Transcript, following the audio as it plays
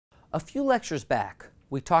A few lectures back,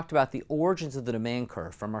 we talked about the origins of the demand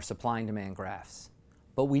curve from our supply and demand graphs,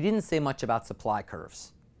 but we didn't say much about supply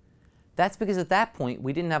curves. That's because at that point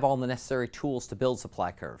we didn't have all the necessary tools to build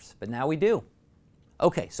supply curves, but now we do.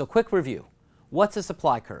 Okay, so quick review. What's a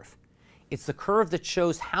supply curve? It's the curve that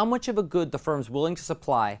shows how much of a good the firm's willing to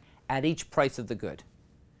supply at each price of the good.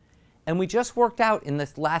 And we just worked out in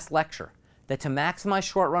this last lecture that to maximize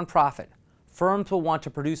short-run profit, firms will want to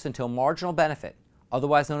produce until marginal benefit,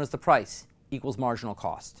 otherwise known as the price, equals marginal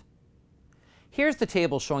cost. Here's the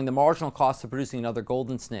table showing the marginal cost of producing another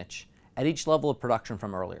golden snitch at each level of production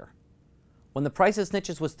from earlier. When the price of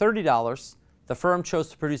snitches was $30, the firm chose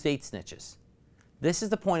to produce 8 snitches. This is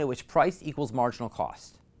the point at which price equals marginal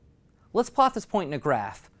cost. Let's plot this point in a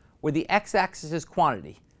graph where the x-axis is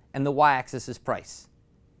quantity and the y-axis is price.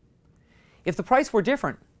 If the price were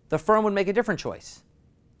different, the firm would make a different choice.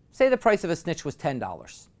 Say the price of a snitch was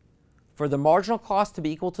 $10. For the marginal cost to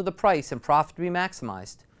be equal to the price and profit to be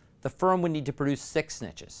maximized, the firm would need to produce 6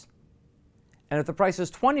 snitches. And if the price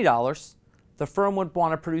was $20, the firm would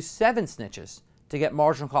want to produce 7 snitches to get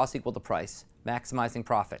marginal cost equal to price, maximizing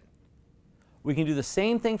profit. We can do the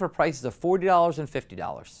same thing for prices of $40 and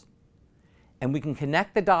 $50. And we can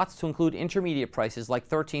connect the dots to include intermediate prices like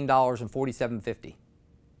 $13 and $47.50.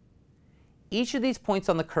 Each of these points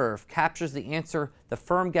on the curve captures the answer the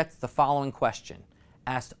firm gets to the following question,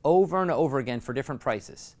 asked over and over again for different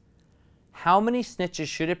prices. How many snitches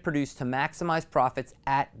should it produce to maximize profits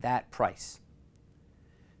at that price?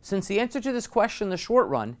 Since the answer to this question in the short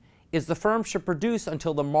run is the firm should produce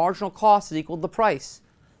until the marginal cost is equal to the price,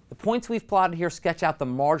 the points we've plotted here sketch out the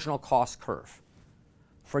marginal cost curve.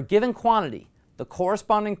 For a given quantity, the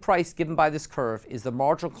corresponding price given by this curve is the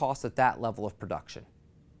marginal cost at that level of production.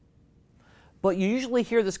 But you usually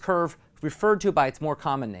hear this curve referred to by its more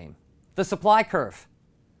common name, the supply curve.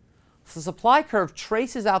 So the supply curve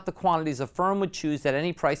traces out the quantities a firm would choose at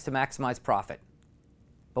any price to maximize profit.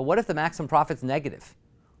 But what if the maximum profit's negative?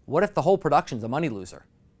 What if the whole production's a money loser?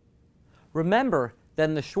 Remember that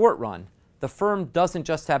in the short run, the firm doesn't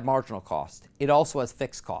just have marginal cost, it also has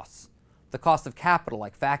fixed costs. The cost of capital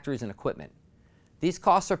like factories and equipment. These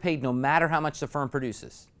costs are paid no matter how much the firm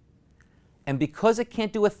produces. And because it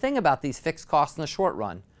can't do a thing about these fixed costs in the short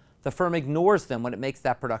run, the firm ignores them when it makes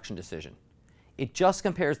that production decision. It just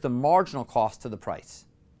compares the marginal cost to the price.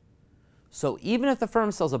 So even if the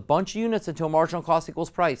firm sells a bunch of units until marginal cost equals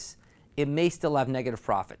price, it may still have negative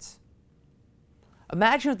profits.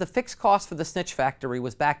 Imagine if the fixed cost for the snitch factory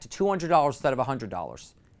was back to $200 instead of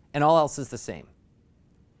 $100, and all else is the same.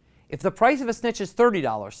 If the price of a snitch is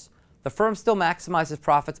 $30, the firm still maximizes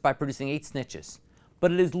profits by producing 8 snitches,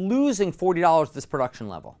 but it is losing $40 at this production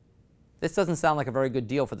level. This doesn't sound like a very good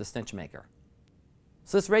deal for the snitch maker.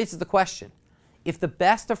 So this raises the question, if the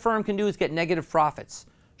best a firm can do is get negative profits,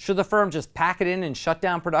 should the firm just pack it in and shut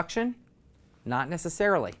down production? Not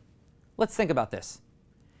necessarily. Let's think about this.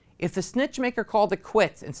 If the snitch maker called it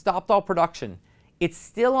quits and stopped all production, it's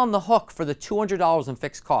still on the hook for the $200 in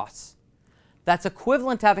fixed costs. That's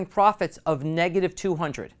equivalent to having profits of negative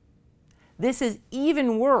 $200. This is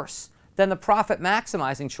even worse than the profit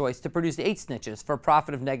maximizing choice to produce 8 snitches for a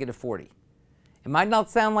profit of negative $40. It might not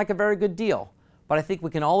sound like a very good deal, but I think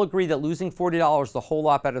we can all agree that losing $40 is a whole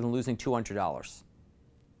lot better than losing $200.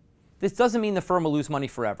 This doesn't mean the firm will lose money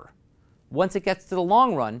forever. Once it gets to the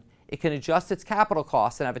long run, it can adjust its capital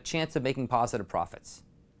costs and have a chance of making positive profits.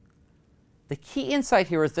 The key insight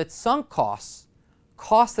here is that sunk costs,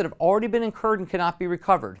 costs that have already been incurred and cannot be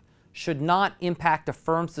recovered, should not impact a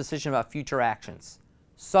firm's decision about future actions.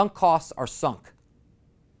 Sunk costs are sunk.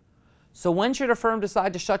 So when should a firm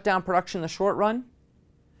decide to shut down production in the short run?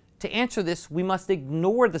 To answer this, we must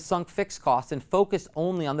ignore the sunk fixed costs and focus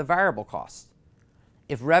only on the variable costs.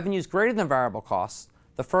 If revenue is greater than variable costs,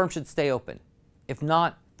 the firm should stay open. If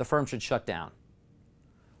not, the firm should shut down.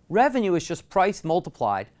 Revenue is just price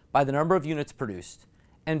multiplied by the number of units produced,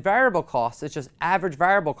 and variable costs is just average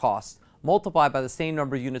variable costs multiplied by the same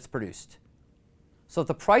number of units produced. So if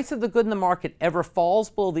the price of the good in the market ever falls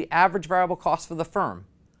below the average variable cost for the firm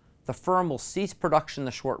will cease production in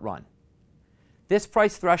the short run. This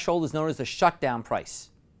price threshold is known as the shutdown price.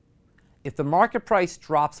 If the market price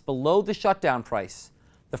drops below the shutdown price,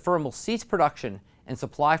 the firm will cease production and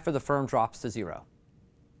supply for the firm drops to zero.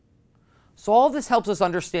 So all of this helps us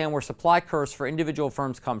understand where supply curves for individual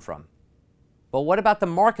firms come from. But what about the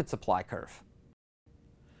market supply curve?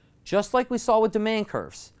 Just like we saw with demand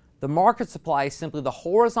curves, the market supply is simply the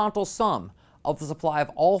horizontal sum of the supply of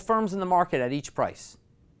all firms in the market at each price.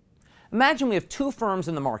 Imagine we have 2 firms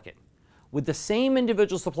in the market with the same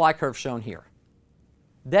individual supply curve shown here.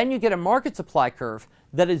 Then you get a market supply curve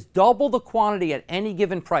that is double the quantity at any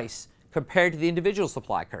given price compared to the individual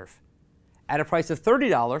supply curve. At a price of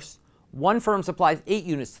 $30, one firm supplies 8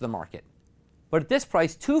 units to the market. But at this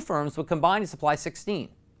price, 2 firms would combine to supply 16.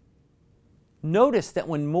 Notice that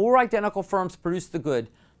when more identical firms produce the good,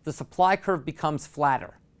 the supply curve becomes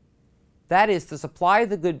flatter. That is, the supply of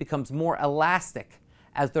the good becomes more elastic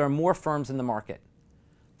as there are more firms in the market.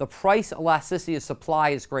 The price elasticity of supply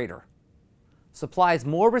is greater. Supply is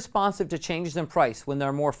more responsive to changes in price when there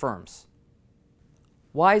are more firms.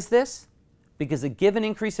 Why is this? Because a given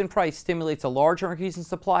increase in price stimulates a larger increase in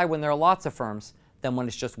supply when there are lots of firms than when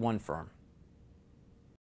it's just one firm.